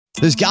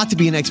There's got to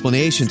be an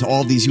explanation to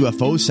all of these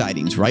UFO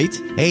sightings, right?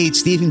 Hey,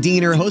 it's Stephen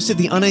Diener, host of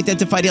the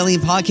Unidentified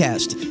Alien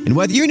Podcast. And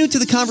whether you're new to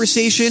the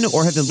conversation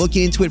or have been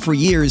looking into it for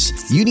years,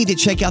 you need to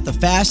check out the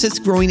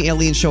fastest growing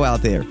alien show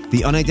out there,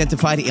 the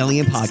Unidentified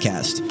Alien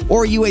Podcast,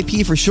 or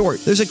UAP for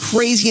short. There's a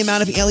crazy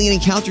amount of alien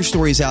encounter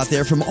stories out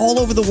there from all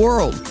over the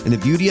world. And the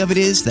beauty of it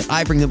is that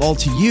I bring them all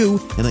to you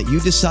and let you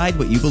decide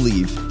what you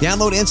believe.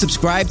 Download and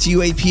subscribe to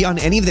UAP on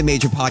any of the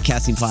major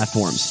podcasting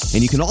platforms.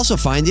 And you can also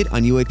find it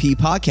on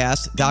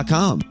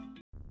UAPpodcast.com.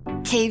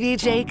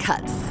 KVJ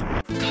Cuts.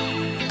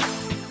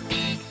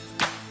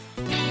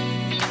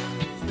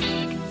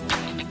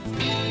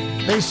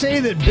 They say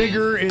that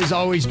bigger is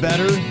always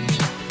better.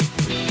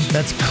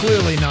 That's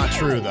clearly not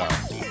true, though.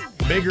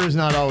 Bigger is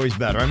not always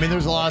better. I mean,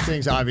 there's a lot of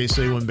things,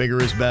 obviously, when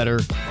bigger is better.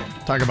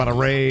 Talk about a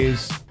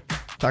raise.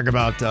 Talk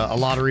about a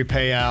lottery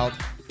payout.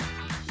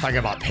 Talk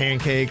about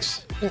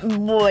pancakes.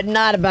 But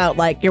not about,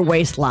 like, your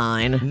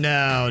waistline.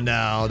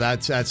 No,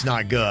 that's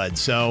not good.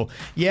 So,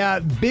 yeah,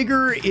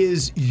 bigger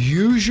is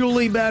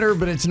usually better,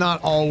 but it's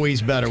not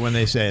always better when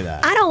they say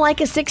that. I don't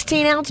like a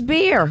 16-ounce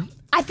beer.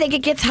 I think it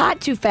gets hot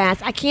too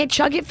fast. I can't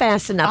chug it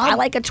fast enough. I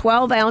like a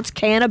 12-ounce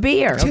can of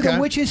beer. To the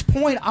witch's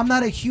point, I'm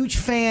not a huge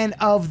fan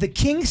of the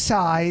king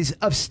size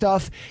of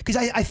stuff because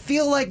I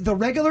feel like the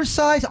regular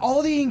size,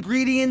 all the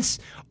ingredients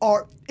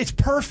it's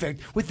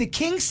perfect. With the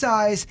king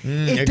size,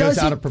 it goes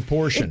out of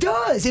proportion. It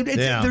does.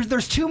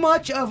 There's too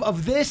much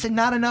of this and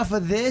not enough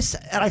of this,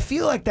 and I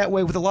feel like that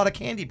way with a lot of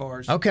candy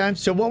bars. Okay,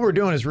 so what we're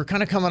doing is we're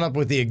kind of coming up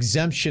with the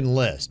exemption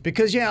list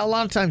because, yeah, a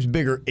lot of times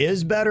bigger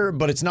is better,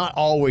 but it's not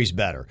always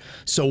better.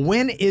 So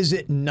when is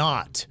it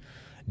not?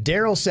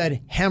 Daryl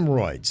said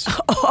hemorrhoids.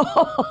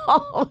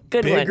 Oh,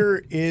 good one.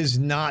 Bigger is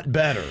not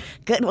better.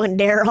 Good one,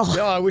 Daryl.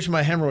 No, I wish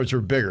my hemorrhoids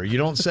were bigger. You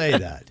don't say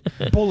that.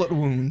 Bullet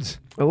wounds.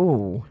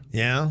 Ooh.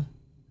 Yeah.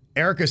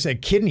 Erica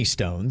said kidney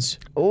stones.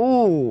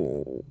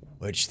 Ooh.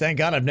 Which, thank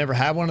God, I've never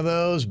had one of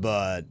those,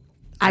 but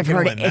I've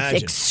heard it's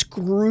imagine.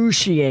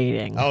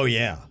 Excruciating. Oh,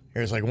 yeah.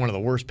 Here's like one of the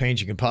worst pains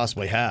you can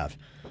possibly have.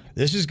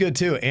 This is good,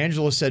 too.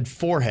 Angela said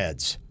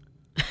foreheads.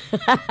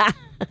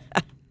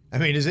 I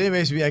mean, does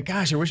anybody be like,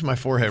 gosh, I wish my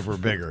forehead were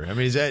bigger? I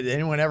mean, does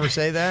anyone ever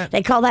say that?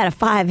 They call that a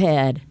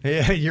 5-head.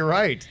 Yeah, you're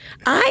right.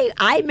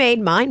 I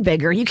made mine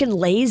bigger. You can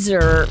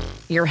laser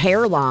your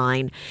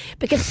hairline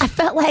because I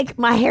felt like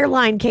my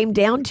hairline came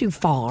down too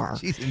far.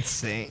 She's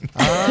insane.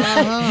 You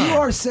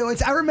are so.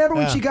 I remember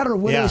when she got her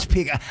widow's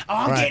peak. Oh,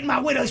 I'm getting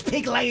my widow's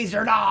peak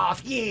lasered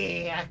off.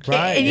 Yeah.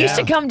 Right, it used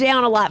to come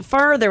down a lot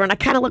further, and I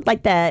kind of looked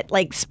like that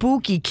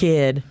spooky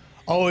kid.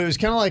 Oh, it was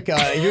kind of like, you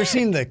ever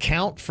seen The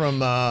Count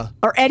from...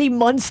 or Eddie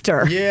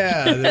Munster.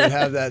 Yeah, they would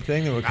have that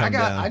thing that would come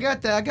down. I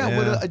got that. I got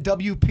a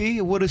WP,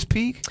 a widow's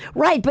peak.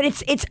 Right, but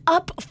it's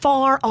up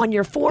far on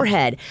your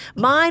forehead.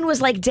 Mine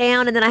was like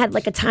down, and then I had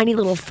like a tiny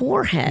little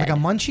forehead. Like a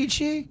munchie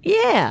chee?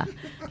 Yeah.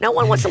 No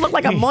one wants to look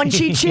like a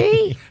munchie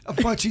chee.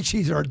 Munchie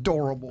chees are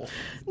adorable.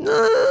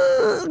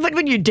 But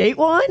when you date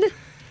one?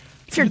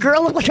 If your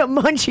girl looked like a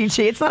munchie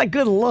chee, it's not a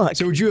good look.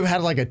 So would you have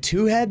had like a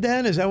 2-head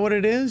then? Is that what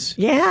it is?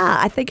 Yeah,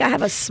 I think I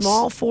have a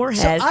small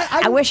forehead. So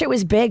I wish it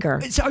was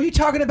bigger. So are you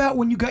talking about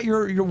when you got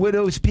your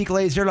widow's peak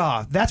lasered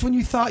off? That's when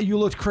you thought you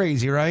looked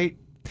crazy, right?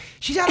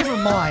 She's out of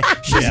her mind.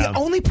 She's the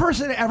only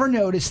person that ever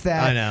noticed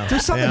that. I know.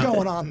 There's something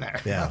going on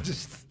there. Yeah.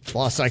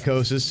 Lost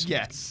psychosis.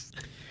 Yes.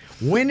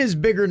 When is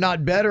bigger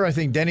not better? I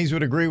think Denny's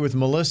would agree with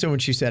Melissa when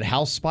she said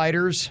house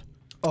spiders.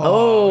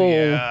 Oh,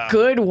 yeah.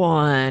 Good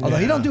one. Although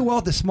he don't do well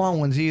with the small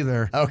ones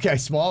either. Okay,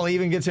 small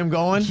even gets him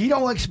going. He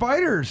don't like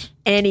spiders.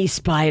 Any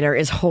spider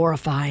is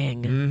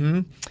horrifying. Mm-hmm.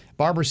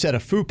 Barbara said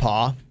a faux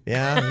pas.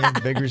 Yeah,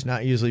 bigger's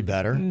not usually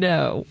better.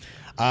 No.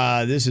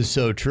 This is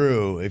so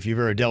true. If you've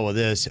ever dealt with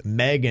this,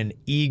 Megan,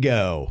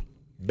 ego.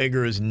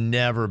 Bigger is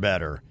never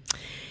better.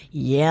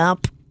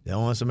 Yep. They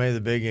don't want somebody with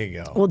a big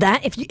ego. Well,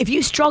 that if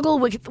you struggle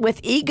with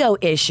ego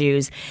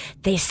issues,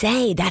 they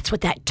say that's what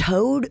that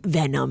toad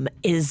venom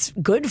is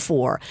good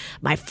for.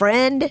 My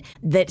friend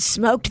that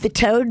smoked the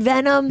toad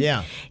venom,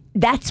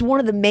 that's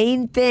one of the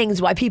main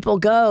things why people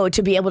go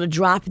to be able to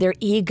drop their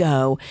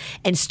ego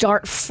and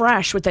start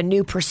fresh with a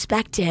new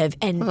perspective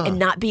and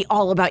not be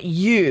all about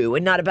you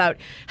and not about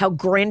how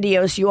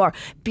grandiose you are.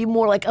 Be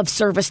more like of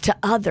service to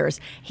others.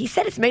 He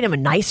said it's made him a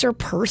nicer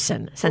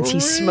person since he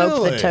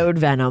smoked the toad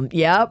venom.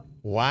 Yep.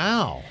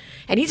 Wow.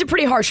 And he's a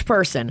pretty harsh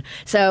person.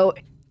 So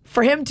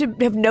for him to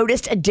have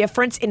noticed a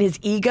difference in his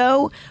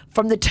ego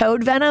from the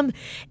toad venom,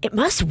 it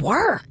must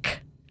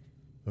work.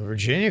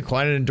 Virginia,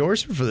 quite an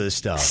endorsement for this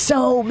stuff.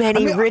 So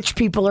many rich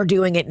people are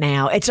doing it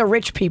now. It's a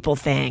rich people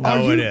thing.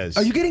 It is.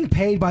 Are you getting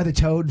paid by the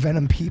toad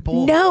venom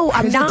people? No,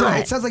 I'm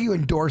not. It sounds like you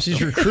endorse She's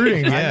them.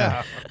 recruiting,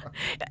 yeah.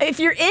 If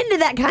you're into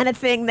that kind of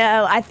thing,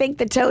 though, I think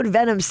the toad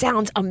venom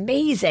sounds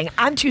amazing.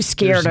 I'm too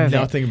scared of it.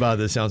 Nothing about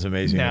this sounds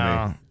amazing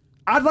to me.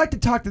 I'd like to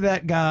talk to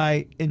that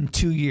guy in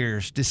 2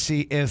 years to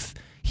see if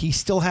he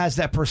still has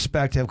that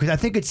perspective, because I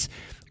think it's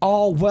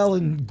all well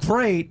and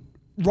great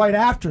right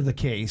after the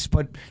case,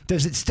 but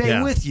does it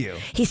stay with you?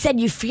 He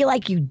said you feel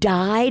like you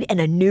died and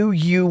a new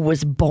you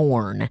was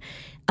born.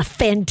 a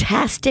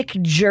fantastic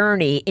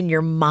journey in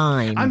your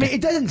mind. I mean,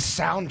 it doesn't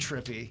sound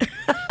trippy.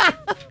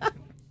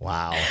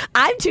 Wow.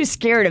 I'm too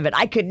scared of it.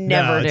 I could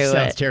never do it. It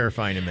sounds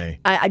terrifying to me.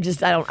 I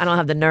don't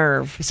have the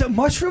nerve. So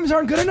mushrooms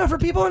aren't good enough for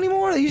people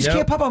anymore? You just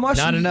can't pop a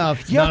mushroom? Not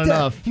enough. Not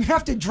enough. You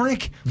have to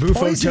drink Bufo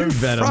poison toad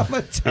venom. from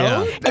a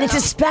toad? Yeah. And it's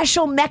a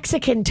special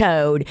Mexican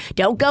toad.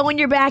 Don't go in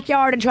your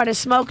backyard and try to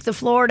smoke the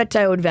Florida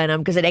toad venom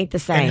because it ain't the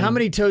same. And how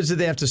many toads did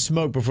they have to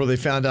smoke before they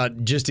found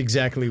out just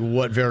exactly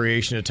what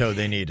variation of toad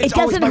they needed? It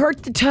doesn't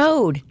hurt the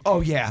toad.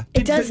 Oh, yeah.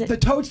 It doesn't. The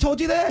toads told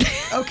you that?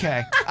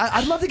 Okay.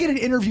 I'd love to get an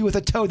interview with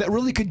a toad that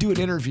really could do an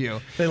interview.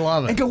 They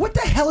love it. And go, what the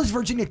hell is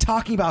Virginia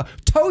talking about?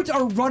 Toads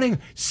are running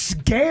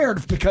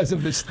scared because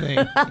of this thing.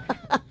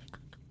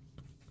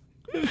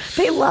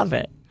 They love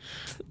it.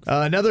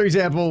 Another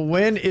example,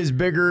 when is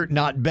bigger,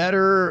 not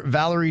better?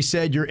 Valerie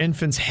said your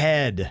infant's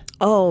head.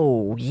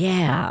 Oh,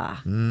 yeah.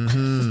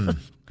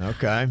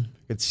 Okay,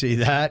 could see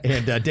that.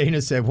 And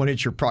Dana said when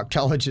it's your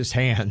proctologist's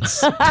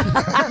hands.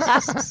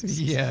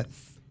 Yes.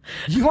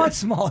 You want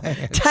small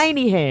hands.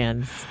 Tiny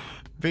hands.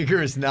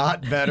 Bigger is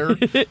not better.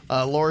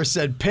 Laura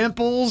said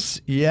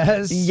pimples.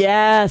 Yes.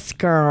 Yes,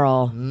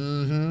 girl.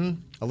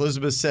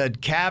 Elizabeth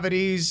said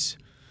cavities.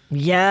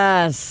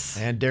 Yes.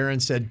 And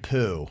Darren said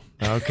poo.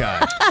 Okay.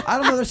 I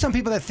don't know. There's some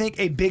people that think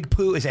a big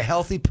poo is a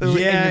healthy poo.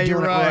 Yeah, and you're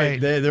doing it right.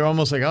 They're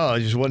almost like, oh, it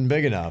just wasn't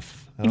big enough.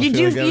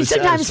 You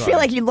sometimes feel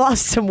like you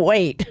lost some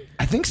weight.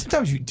 I think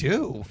sometimes you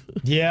do.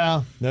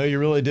 Yeah. No, you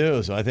really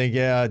do. So I think,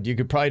 yeah, you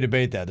could probably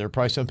debate that. There are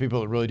probably some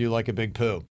people that really do like a big poo.